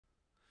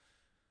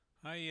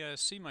I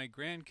see my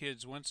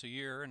grandkids once a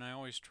year, and I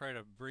always try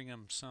to bring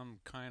them some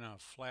kind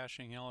of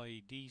flashing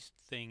LED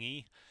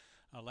thingy.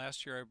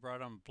 Last year I brought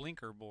them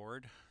blinker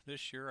board.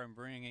 This year I'm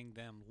bringing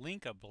them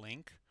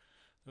Link-a-Blink.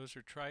 Those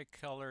are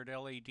tricolored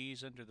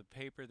LEDs under the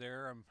paper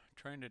there. I'm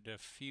trying to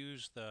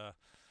diffuse the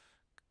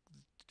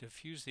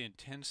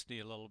intensity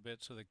a little bit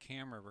so the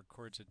camera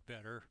records it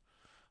better.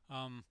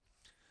 Um,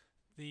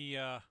 the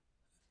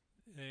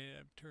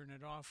Turn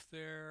it off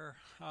there.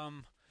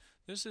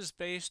 This is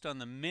based on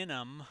the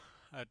MinM,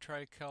 a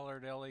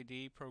tricolored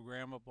LED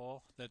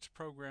programmable that's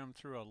programmed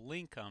through a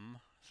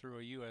LinkM through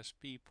a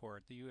USB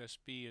port. The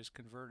USB is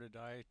converted to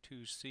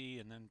I2C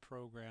and then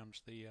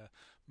programs the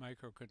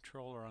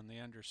microcontroller on the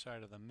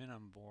underside of the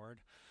MinM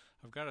board.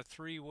 I've got a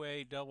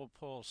three-way double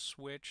pole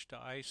switch to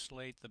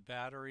isolate the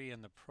battery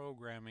and the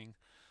programming.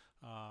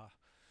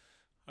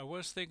 I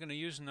was thinking of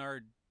using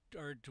our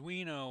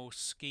Arduino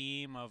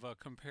scheme of a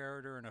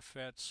comparator and a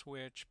FET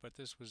switch, but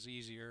this was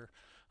easier.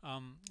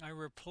 I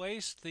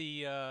replaced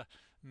the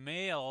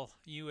male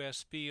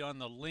USB on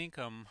the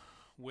LinkM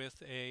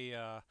with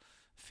a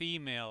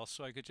female,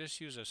 so I could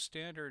just use a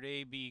standard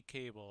AB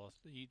cable,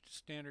 the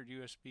standard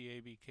USB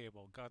AB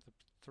cable. Got the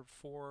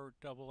four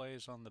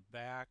AA's on the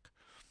back.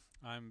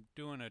 I'm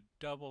doing a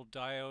double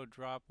diode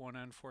drop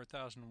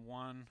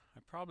 1N4001. I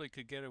probably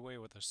could get away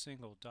with a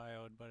single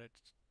diode, but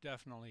it's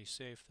definitely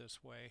safe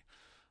this way.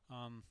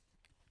 Um,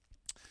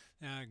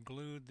 and I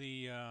glued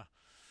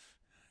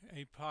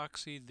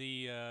epoxied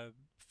the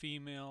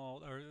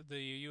female or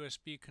the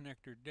USB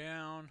connector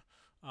down.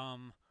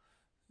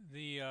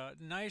 The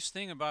nice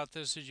thing about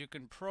this is you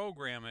can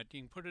program it.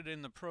 You can put it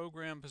in the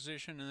program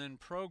position and then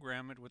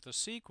program it with a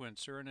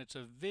sequencer, and it's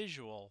a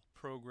visual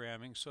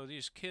programming, so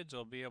these kids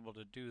will be able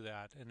to do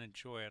that and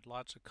enjoy it.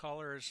 Lots of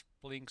colors,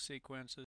 blink sequences.